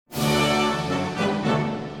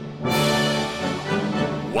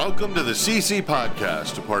Welcome to the CC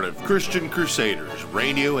Podcast, a part of Christian Crusaders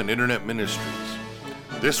Radio and Internet Ministries.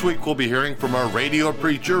 This week we'll be hearing from our radio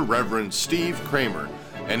preacher, Reverend Steve Kramer,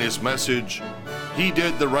 and his message, He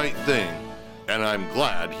Did the Right Thing, and I'm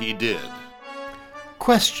Glad He Did.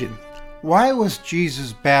 Question: why was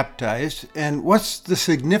Jesus baptized, and what's the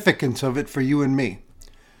significance of it for you and me?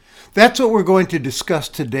 That's what we're going to discuss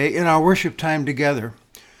today in our worship time together.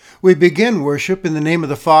 We begin worship in the name of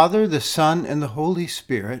the Father, the Son, and the Holy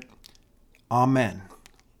Spirit. Amen.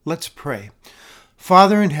 Let's pray.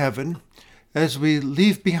 Father in heaven, as we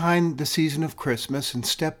leave behind the season of Christmas and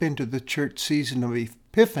step into the church season of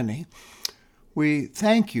Epiphany, we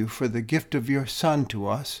thank you for the gift of your Son to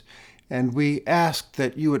us, and we ask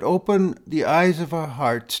that you would open the eyes of our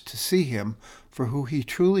hearts to see him for who he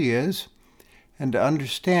truly is and to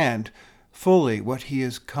understand fully what he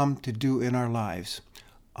has come to do in our lives.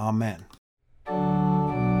 Amen.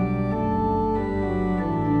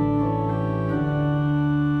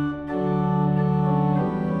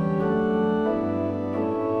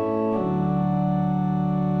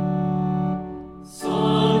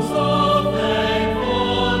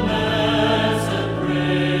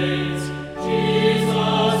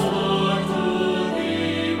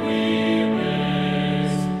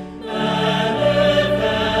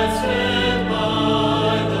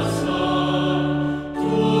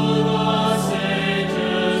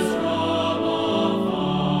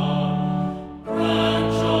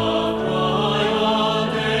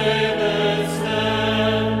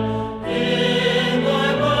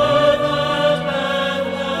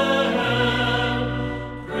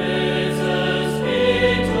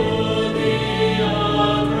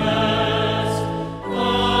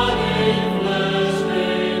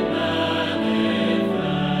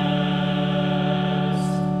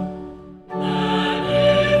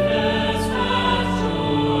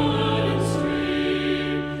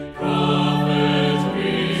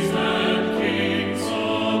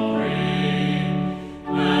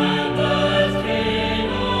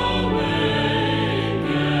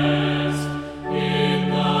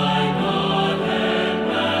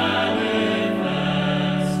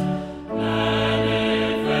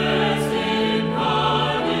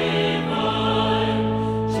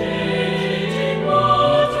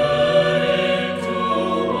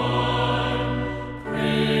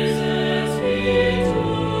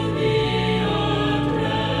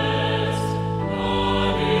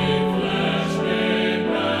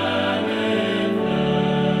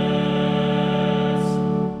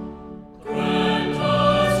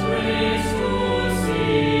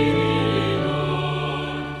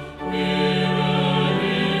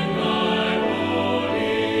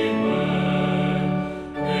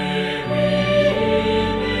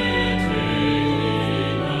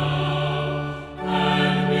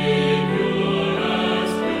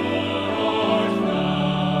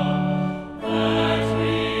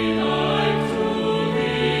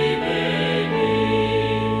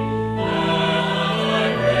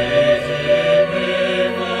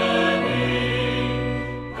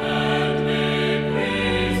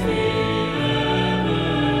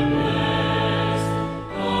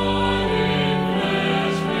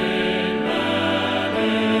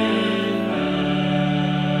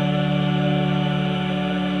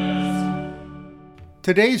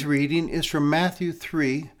 Today's reading is from Matthew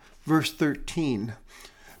 3, verse 13.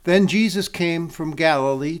 Then Jesus came from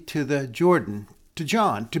Galilee to the Jordan, to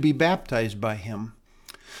John, to be baptized by him.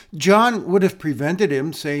 John would have prevented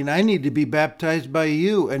him, saying, I need to be baptized by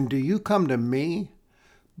you, and do you come to me?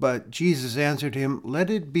 But Jesus answered him, Let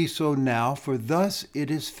it be so now, for thus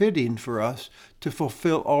it is fitting for us to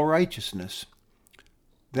fulfill all righteousness.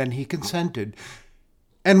 Then he consented.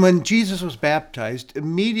 And when Jesus was baptized,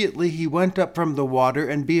 immediately he went up from the water,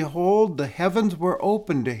 and behold, the heavens were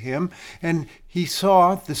opened to him, and he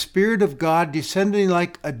saw the Spirit of God descending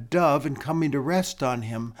like a dove and coming to rest on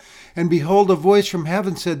him. And behold, a voice from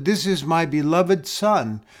heaven said, This is my beloved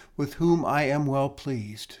Son, with whom I am well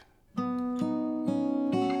pleased.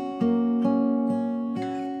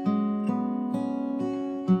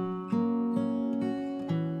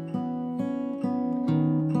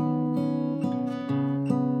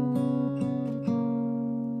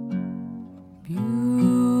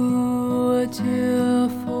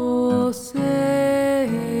 Beautiful Savior,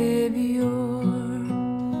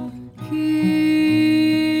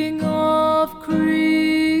 King of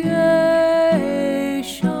creation,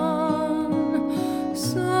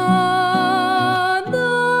 Son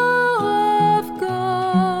of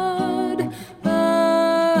God,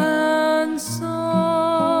 and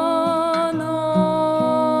Son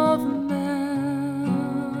of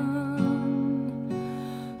Man,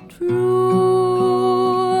 true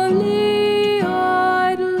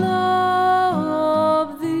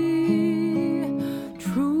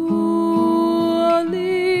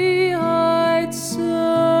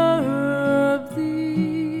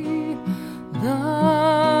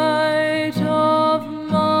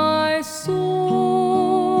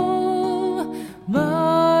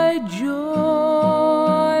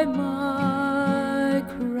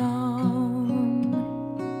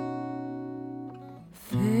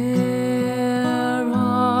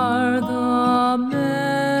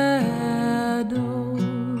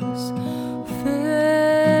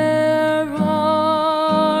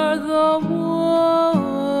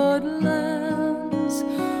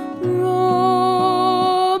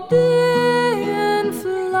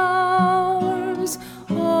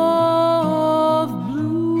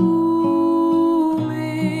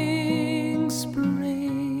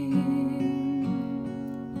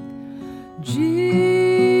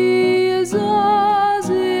Jesus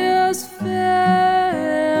is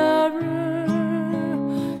fairer.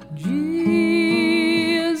 Jesus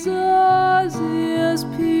is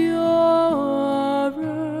purer.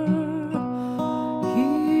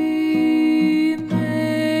 He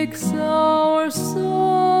makes our sorrowing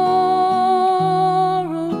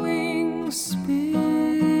spirit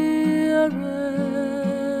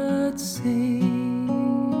sing.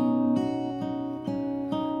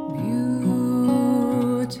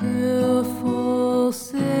 Beautiful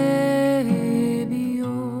Savior,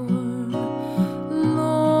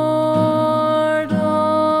 Lord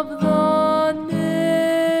of the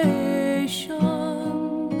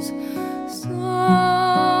nations,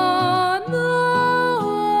 Son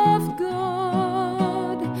of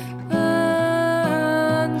God,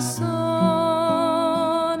 and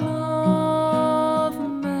Son of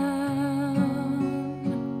Man.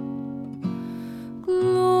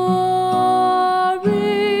 Glory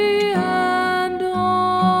and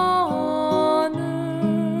honor,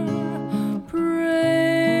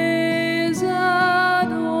 praise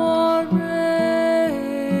and oration,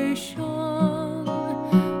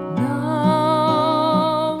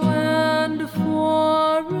 now and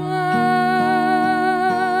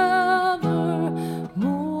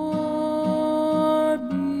forevermore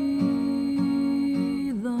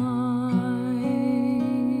be thine.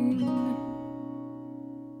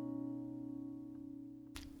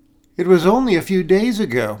 It was only a few days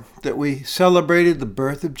ago that we celebrated the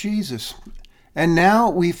birth of Jesus. And now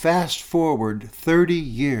we fast forward 30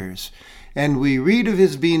 years, and we read of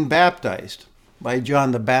his being baptized by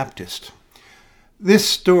John the Baptist. This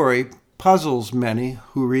story puzzles many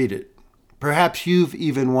who read it. Perhaps you've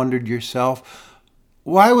even wondered yourself,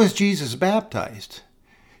 why was Jesus baptized?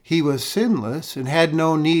 He was sinless and had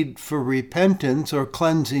no need for repentance or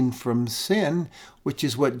cleansing from sin, which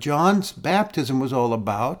is what John's baptism was all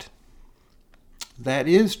about. That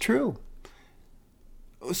is true.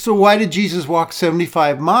 So why did Jesus walk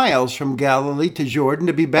 75 miles from Galilee to Jordan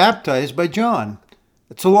to be baptized by John?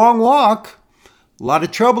 It's a long walk, a lot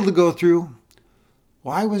of trouble to go through.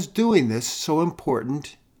 Why was doing this so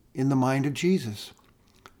important in the mind of Jesus?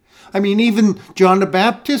 I mean, even John the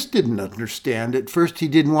Baptist didn't understand. At first, he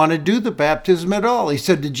didn't want to do the baptism at all. He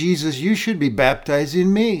said to Jesus, "You should be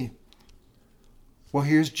baptizing me." Well,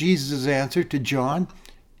 here's Jesus' answer to John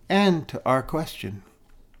and to our question.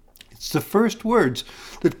 It's the first words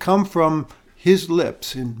that come from his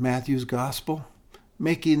lips in Matthew's gospel,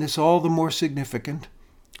 making this all the more significant.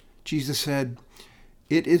 Jesus said,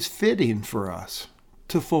 "It is fitting for us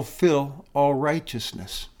to fulfill all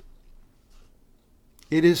righteousness."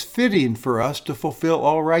 It is fitting for us to fulfill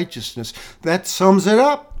all righteousness. That sums it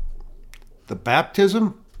up. The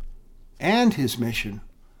baptism and his mission.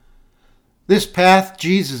 This path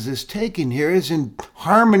Jesus is taking here is in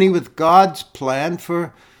harmony with God's plan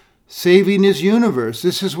for saving his universe.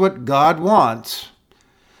 This is what God wants.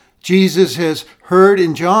 Jesus has heard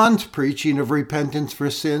in John's preaching of repentance for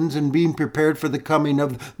sins and being prepared for the coming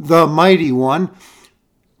of the Mighty One,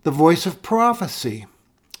 the voice of prophecy.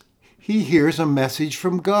 He hears a message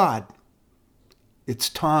from God. It's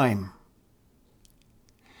time.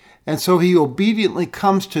 And so he obediently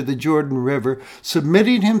comes to the Jordan River,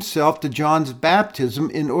 submitting himself to John's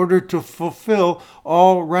baptism in order to fulfill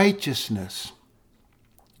all righteousness.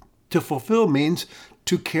 To fulfill means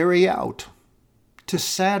to carry out, to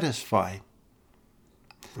satisfy.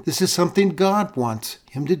 This is something God wants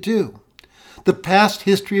him to do. The past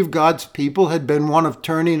history of God's people had been one of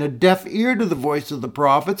turning a deaf ear to the voice of the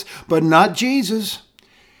prophets, but not Jesus.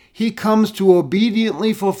 He comes to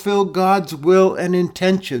obediently fulfill God's will and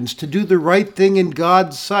intentions, to do the right thing in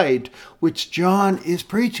God's sight, which John is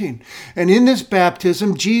preaching. And in this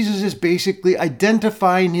baptism, Jesus is basically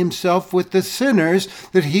identifying himself with the sinners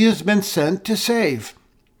that he has been sent to save.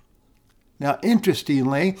 Now,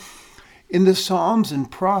 interestingly, in the Psalms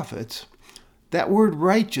and prophets, that word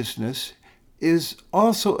righteousness is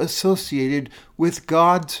also associated with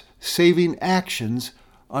God's saving actions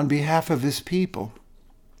on behalf of his people,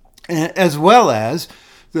 as well as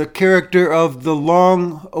the character of the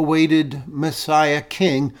long-awaited Messiah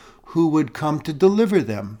King who would come to deliver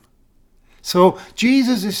them. So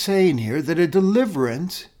Jesus is saying here that a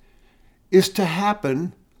deliverance is to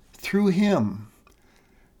happen through him.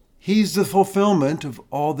 He's the fulfillment of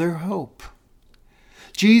all their hope.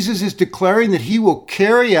 Jesus is declaring that he will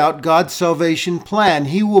carry out God's salvation plan.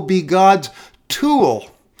 He will be God's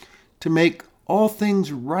tool to make all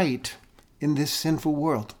things right in this sinful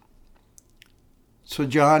world. So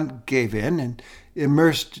John gave in and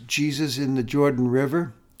immersed Jesus in the Jordan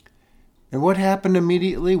River. And what happened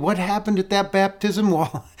immediately? What happened at that baptism?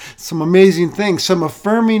 Well, some amazing things, some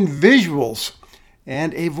affirming visuals,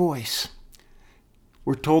 and a voice.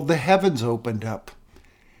 We're told the heavens opened up.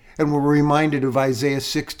 And we're reminded of Isaiah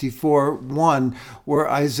 64:1, where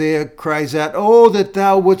Isaiah cries out, "Oh, that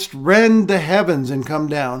thou wouldst rend the heavens and come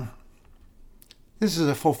down." This is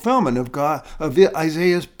a fulfillment of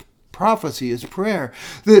Isaiah's prophecy, his prayer.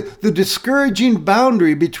 The discouraging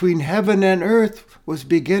boundary between heaven and earth was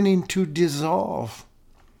beginning to dissolve.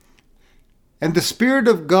 And the Spirit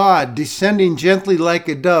of God, descending gently like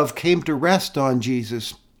a dove, came to rest on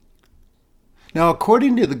Jesus. Now,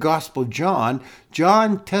 according to the Gospel of John,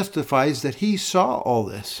 John testifies that he saw all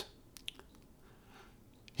this.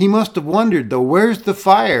 He must have wondered, though, where's the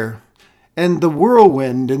fire and the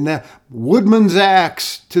whirlwind and the woodman's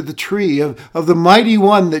axe to the tree of the mighty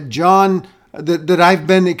one that I've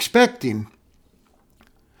been expecting?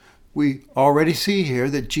 We already see here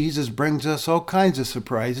that Jesus brings us all kinds of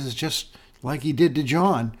surprises, just like he did to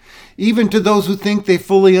John, even to those who think they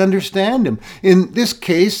fully understand him. In this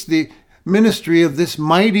case, the ministry of this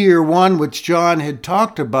mightier one which John had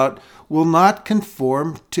talked about will not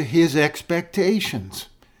conform to his expectations.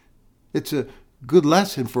 It's a good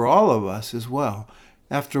lesson for all of us as well.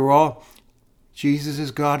 After all, Jesus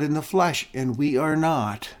is God in the flesh, and we are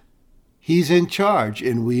not. He's in charge,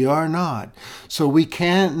 and we are not. So we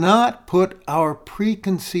cannot put our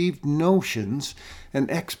preconceived notions and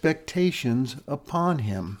expectations upon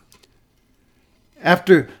him.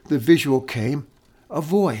 After the visual came a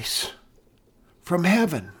voice from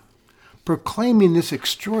heaven, proclaiming this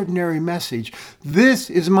extraordinary message. "This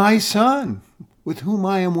is my Son, with whom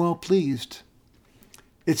I am well pleased."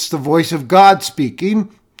 It's the voice of God speaking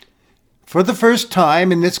for the first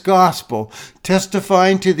time in this gospel,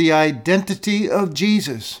 testifying to the identity of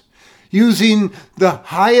Jesus, using the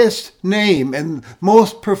highest name and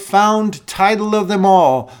most profound title of them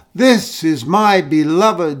all. "This is my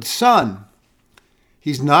beloved Son."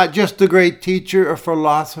 He's not just a great teacher, a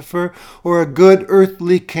philosopher, or a good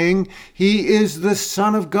earthly king. He is the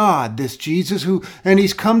Son of God, this Jesus, and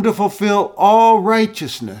he's come to fulfill all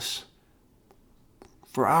righteousness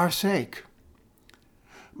for our sake.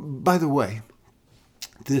 By the way,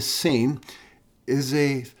 this scene is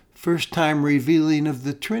a first-time revealing of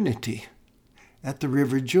the Trinity at the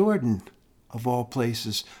River Jordan, of all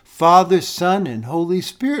places. Father, Son, and Holy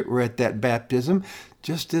Spirit were at that baptism,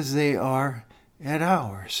 just as they are at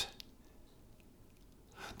ours.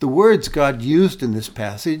 The words God used in this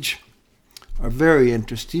passage are very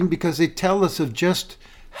interesting because they tell us of just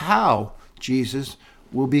how Jesus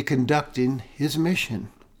will be conducting his mission.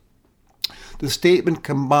 The statement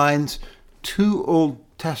combines two Old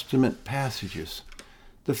Testament passages.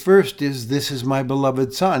 The first is, "This is my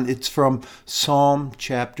beloved Son." It's from Psalm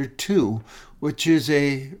chapter 2, which is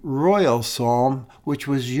a royal psalm which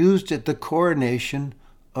was used at the coronation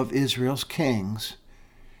of Israel's kings.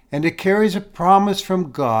 And it carries a promise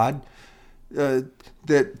from God that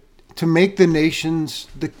to make the nations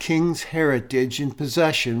the king's heritage and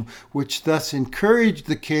possession, which thus encouraged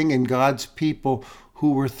the king and God's people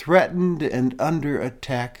who were threatened and under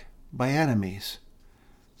attack by enemies.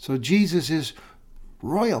 So Jesus is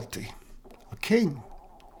royalty, a king,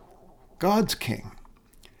 God's king.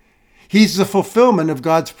 He's the fulfillment of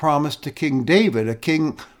God's promise to King David, a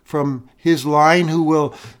king from his line who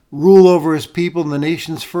will rule over his people and the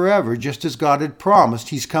nations forever, just as God had promised.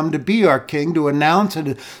 He's come to be our king, to announce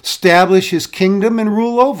and establish his kingdom and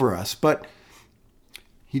rule over us. But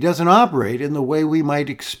he doesn't operate in the way we might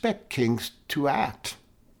expect kings to act.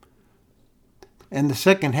 And the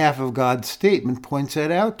second half of God's statement points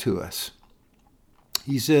that out to us.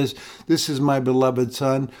 He says, "This is my beloved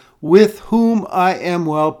Son, with whom I am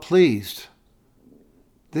well pleased."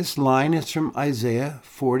 This line is from Isaiah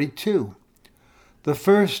 42, the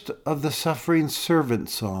first of the suffering servant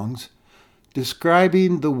songs,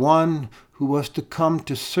 describing the one who was to come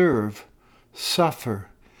to serve, suffer,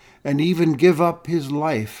 and even give up his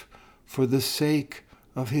life for the sake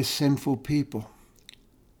of his sinful people.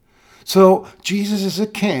 So Jesus is a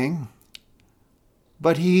king,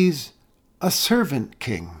 but he's a servant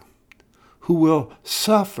king who will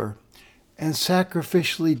suffer and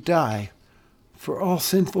sacrificially die for all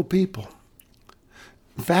sinful people.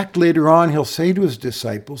 In fact, later on, he'll say to his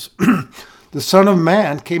disciples, "The Son of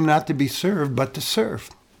Man came not to be served, but to serve,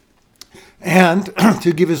 and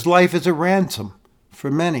to give his life as a ransom for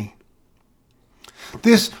many."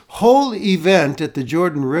 This whole event at the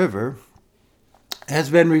Jordan River has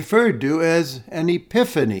been referred to as an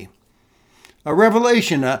epiphany, a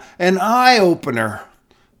revelation, an eye-opener,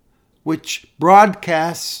 which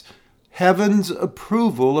broadcasts heaven's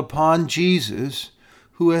approval upon Jesus,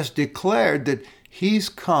 who has declared that he's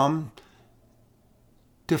come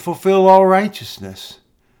to fulfill all righteousness,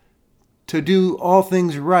 to do all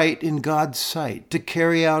things right in God's sight, to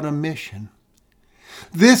carry out a mission.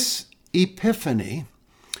 This epiphany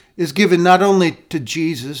is given not only to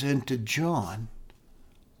Jesus and to John,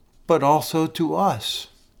 but also to us,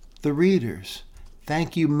 the readers.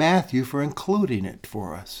 Thank you, Matthew, for including it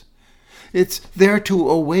for us. It's there to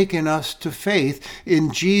awaken us to faith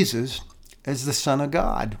in Jesus as the Son of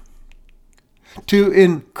God, to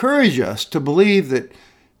encourage us to believe that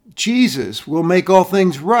Jesus will make all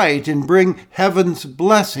things right and bring heaven's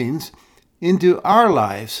blessings into our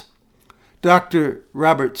lives. Dr.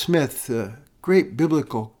 Robert Smith, a great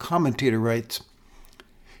biblical commentator, writes,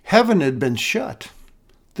 "Heaven had been shut,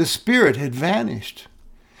 the Spirit had vanished,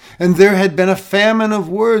 and there had been a famine of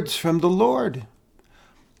words from the Lord.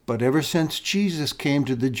 But ever since Jesus came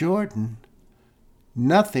to the Jordan,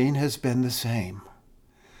 nothing has been the same."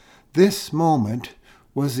 This moment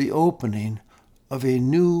was the opening of a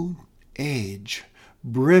new age,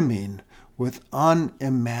 brimming with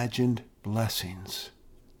unimagined blessings.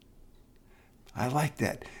 I like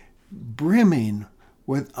that. Brimming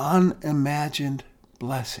with unimagined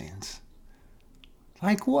blessings.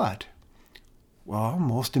 Like what? Well,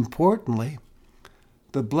 most importantly,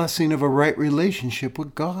 the blessing of a right relationship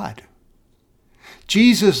with God.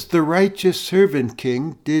 Jesus, the righteous servant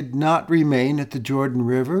king, did not remain at the Jordan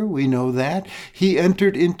River. We know that. He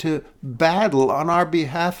entered into battle on our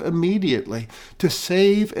behalf immediately to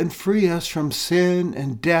save and free us from sin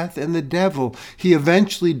and death and the devil. He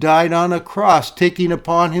eventually died on a cross, taking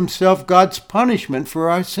upon himself God's punishment for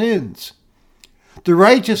our sins. The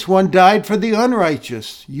righteous one died for the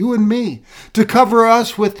unrighteous, you and me, to cover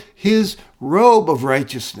us with his robe of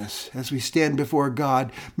righteousness as we stand before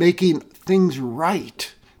God, making things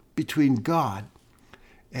right between God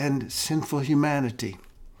and sinful humanity.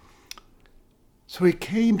 So he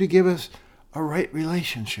came to give us a right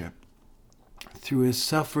relationship through his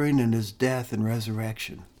suffering and his death and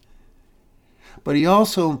resurrection. But he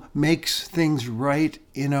also makes things right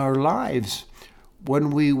in our lives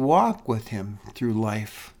when we walk with him through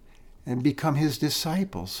life and become his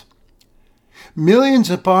disciples.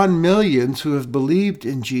 Millions upon millions who have believed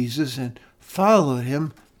in Jesus and followed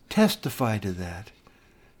him testify to that.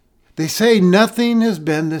 They say nothing has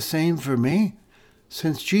been the same for me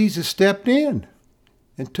since Jesus stepped in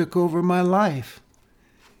and took over my life.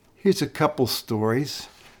 Here's a couple stories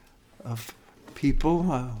of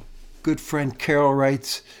people. A good friend Carol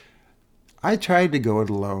writes, "I tried to go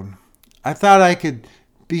it alone. I thought I could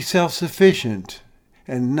be self-sufficient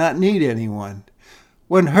and not need anyone.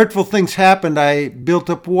 When hurtful things happened, I built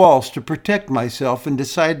up walls to protect myself and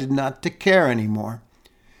decided not to care anymore.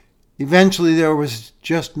 Eventually, there was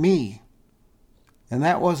just me, and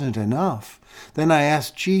that wasn't enough. Then I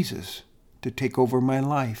asked Jesus to take over my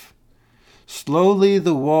life. Slowly,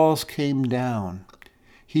 the walls came down.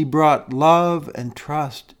 He brought love and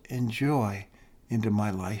trust and joy into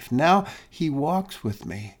my life. Now he walks with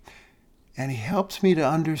me, and he helps me to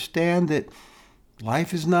understand that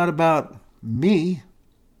life is not about me.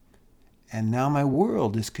 And now my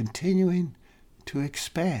world is continuing to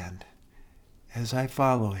expand as I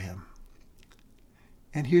follow him."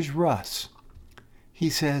 And here's Russ. He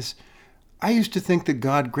says, "I used to think that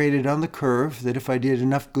God graded on the curve, that if I did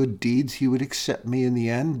enough good deeds, he would accept me in the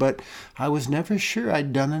end, but I was never sure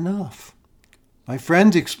I'd done enough. My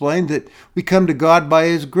friends explained that we come to God by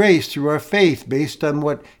his grace through our faith based on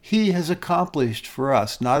what he has accomplished for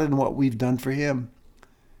us, not in what we've done for him.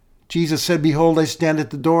 Jesus said, 'Behold, I stand at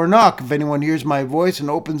the door and knock. If anyone hears my voice and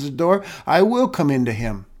opens the door, I will come into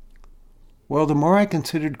him.' Well, the more I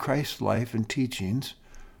considered Christ's life and teachings,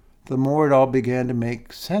 the more it all began to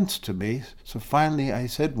make sense to me. So finally I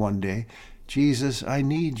said one day, 'Jesus, I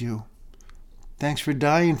need you. Thanks for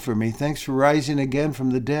dying for me. Thanks for rising again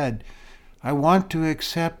from the dead. I want to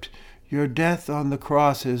accept your death on the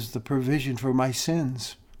cross as the provision for my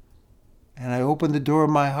sins. And I open the door of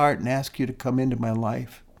my heart and ask you to come into my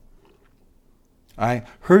life.' I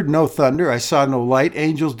heard no thunder. I saw no light.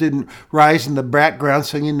 Angels didn't rise in the background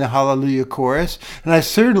singing the Hallelujah chorus. And I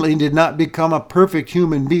certainly did not become a perfect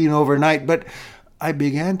human being overnight, but I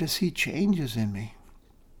began to see changes in me.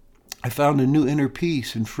 I found a new inner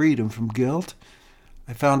peace and freedom from guilt.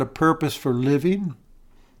 I found a purpose for living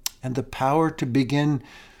and the power to begin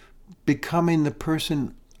becoming the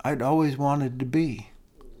person I'd always wanted to be.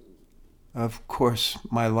 Of course,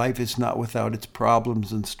 my life is not without its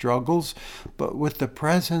problems and struggles, but with the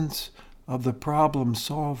presence of the problem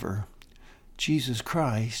solver, Jesus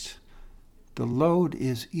Christ, the load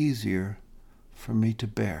is easier for me to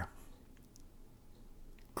bear."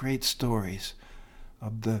 Great stories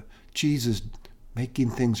of the Jesus making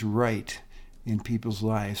things right in people's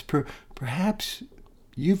lives. Perhaps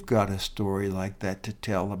you've got a story like that to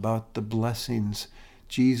tell about the blessings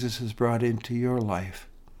Jesus has brought into your life.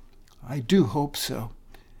 I do hope so.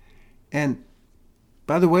 And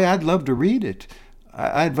by the way, I'd love to read it.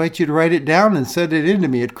 I invite you to write it down and send it in to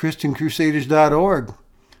me at ChristianCrusaders.org,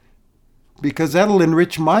 because that'll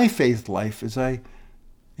enrich my faith life as I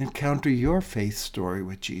encounter your faith story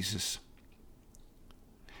with Jesus.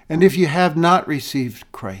 And if you have not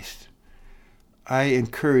received Christ, I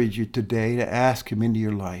encourage you today to ask him into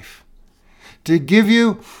your life, to give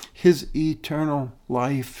you his eternal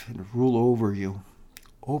life and rule over you.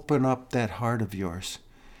 Open up that heart of yours,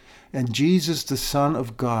 and Jesus, the Son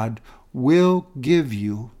of God, will give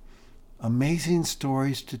you amazing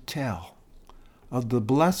stories to tell of the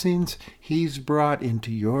blessings he's brought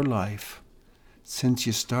into your life since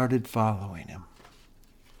you started following him.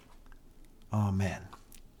 Amen.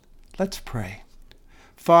 Let's pray.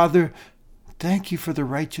 Father, thank you for the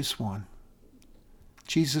righteous one,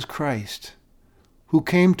 Jesus Christ, who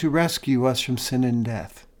came to rescue us from sin and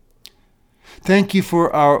death. Thank you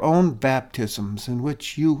for our own baptisms in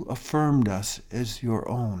which you affirmed us as your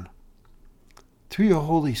own. Through your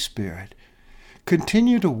Holy Spirit,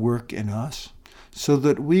 continue to work in us so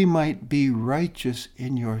that we might be righteous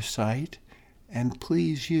in your sight and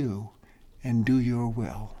please you and do your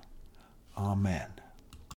will. Amen.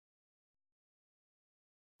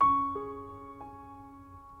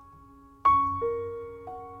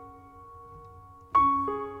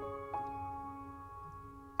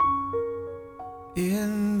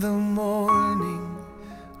 In the morning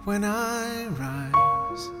when I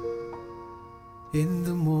rise, in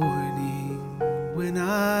the morning when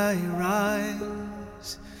I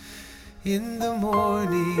rise, in the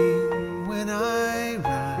morning when I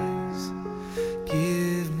rise,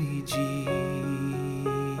 give me Jesus.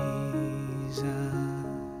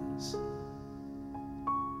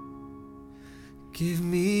 Give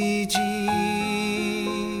me Jesus.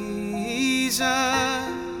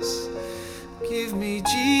 Give me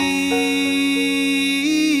Jesus.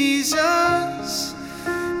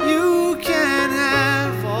 You can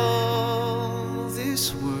have all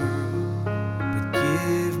this world, but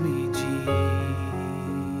give me Jesus.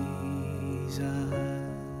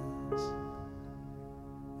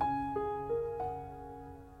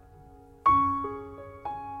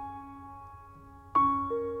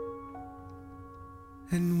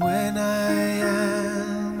 And when I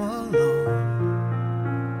am alone,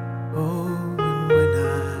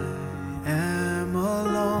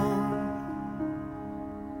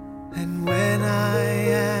 and when I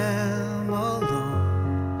am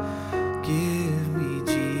alone, give me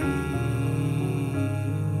Jesus.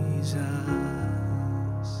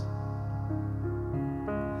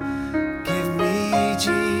 Give me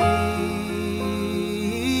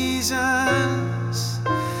Jesus.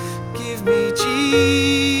 Give me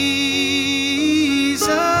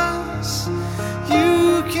Jesus.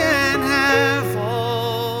 You can have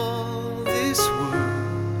all this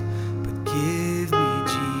world, but give me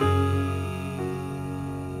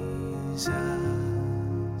Jesus.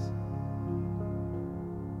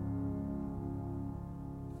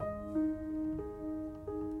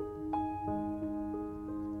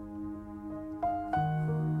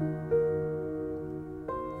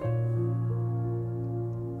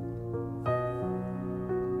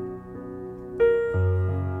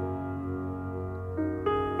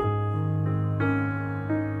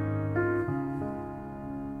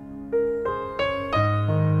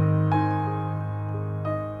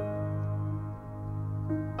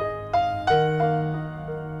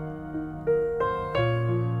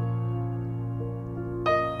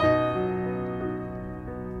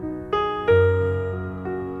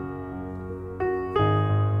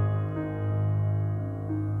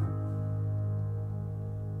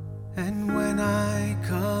 And when I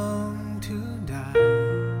come to die,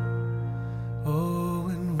 oh,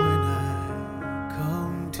 and when I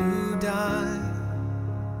come to die,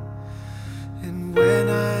 and when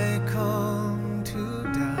I come to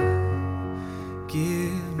die,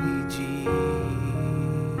 give me Jesus.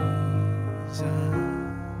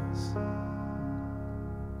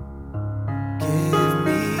 Give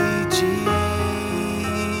me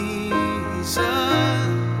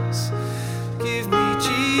Jesus. Give me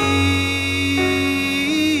Jesus.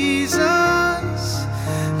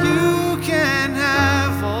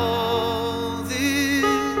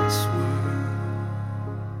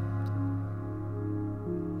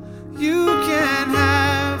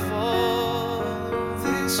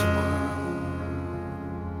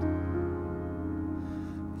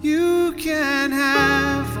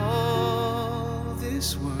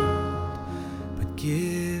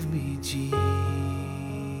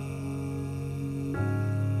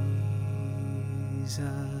 Jesus.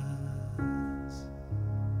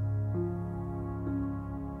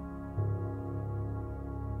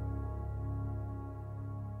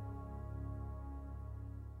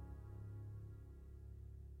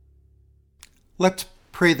 Let's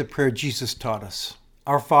pray the prayer Jesus taught us.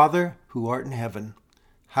 Our Father, who art in heaven,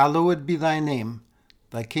 hallowed be thy name.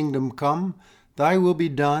 Thy kingdom come, thy will be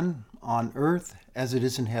done on earth as it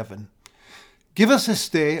is in heaven. Give us this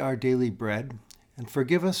day our daily bread, and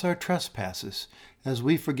forgive us our trespasses, as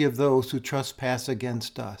we forgive those who trespass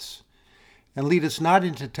against us. And lead us not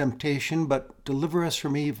into temptation, but deliver us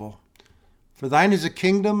from evil. For thine is the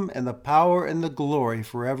kingdom, and the power, and the glory,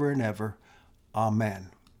 forever and ever. Amen.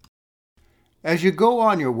 As you go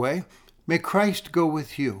on your way, may Christ go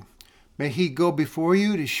with you. May he go before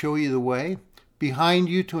you to show you the way, behind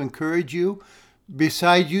you to encourage you,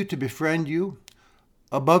 beside you to befriend you,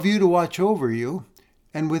 above you to watch over you,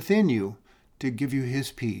 and within you to give you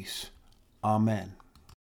his peace. Amen.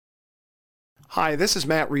 Hi, this is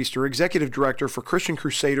Matt Reister, Executive Director for Christian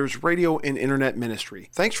Crusaders Radio and Internet Ministry.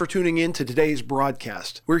 Thanks for tuning in to today's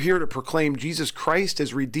broadcast. We're here to proclaim Jesus Christ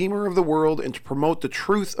as Redeemer of the world and to promote the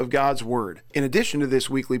truth of God's Word. In addition to this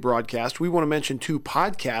weekly broadcast, we want to mention 2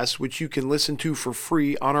 podcasts which you can listen to for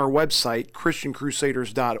free on our website,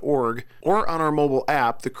 ChristianCrusaders.org, or on our mobile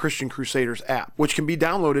app, the Christian Crusaders app, which can be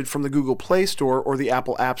downloaded from the Google Play Store or the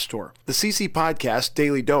Apple App Store. The CC Podcast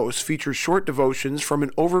Daily Dose features short devotions from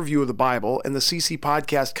an overview of the Bible, and the CC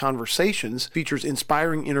Podcast Conversations features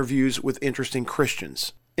inspiring interviews with interesting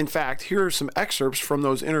Christians. In fact, here are some excerpts from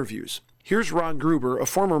those interviews. Here's Ron Gruber, a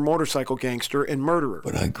former motorcycle gangster and murderer.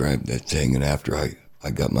 But I grabbed that thing, and after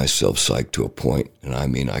I got myself psyched to a point, and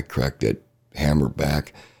I cracked that hammer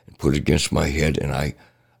back and put it against my head, and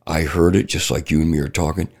I heard it just like you and me are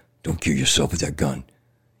talking. Don't kill yourself with that gun.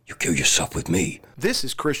 You kill yourself with me. This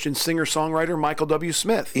is Christian singer-songwriter Michael W.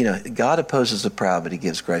 Smith. You know, God opposes the proud, but he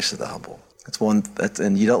gives grace to the humble.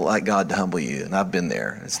 And you don't like God to humble you, and I've been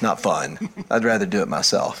there. It's not fun. I'd rather do it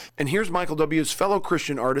myself. And here's Michael W.'s fellow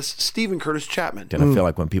Christian artist, Stephen Curtis Chapman. And I feel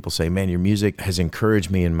like when people say, man, your music has encouraged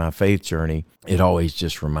me in my faith journey, it always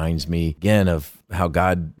just reminds me again of how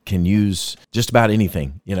God can use just about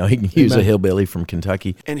anything. You know, he can use a hillbilly from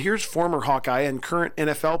Kentucky. And here's former Hawkeye and current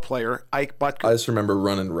NFL player Ike Butker. I just remember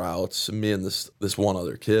running routes. Me and this one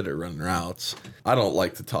other kid are running routes. I don't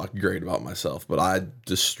like to talk great about myself, but I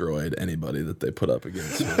destroyed anybody that they put up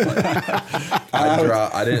against me.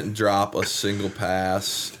 I didn't drop a single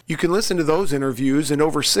pass. You can listen to those interviews and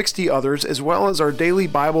over 60 others, as well as our daily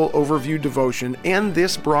Bible overview devotion and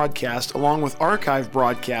this broadcast, along with archive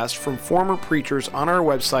broadcasts from former preachers on our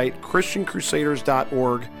website,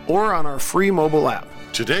 ChristianCrusaders.org, or on our free mobile app.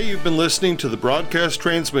 Today you've been listening to the broadcast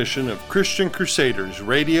transmission of Christian Crusaders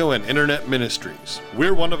Radio and Internet Ministries.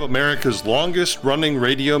 We're one of America's longest-running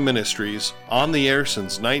radio ministries, on the air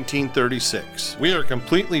since 1936. We are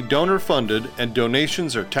completely donor-funded and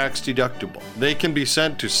donations are tax-deductible. They can be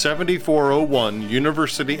sent to 7401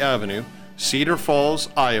 University Avenue, Cedar Falls,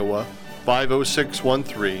 Iowa,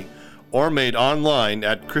 50613, or made online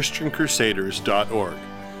at ChristianCrusaders.org.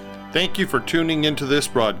 Thank you for tuning into this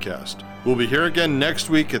broadcast. We'll be here again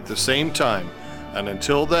next week at the same time, and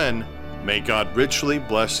until then, may God richly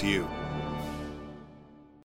bless you.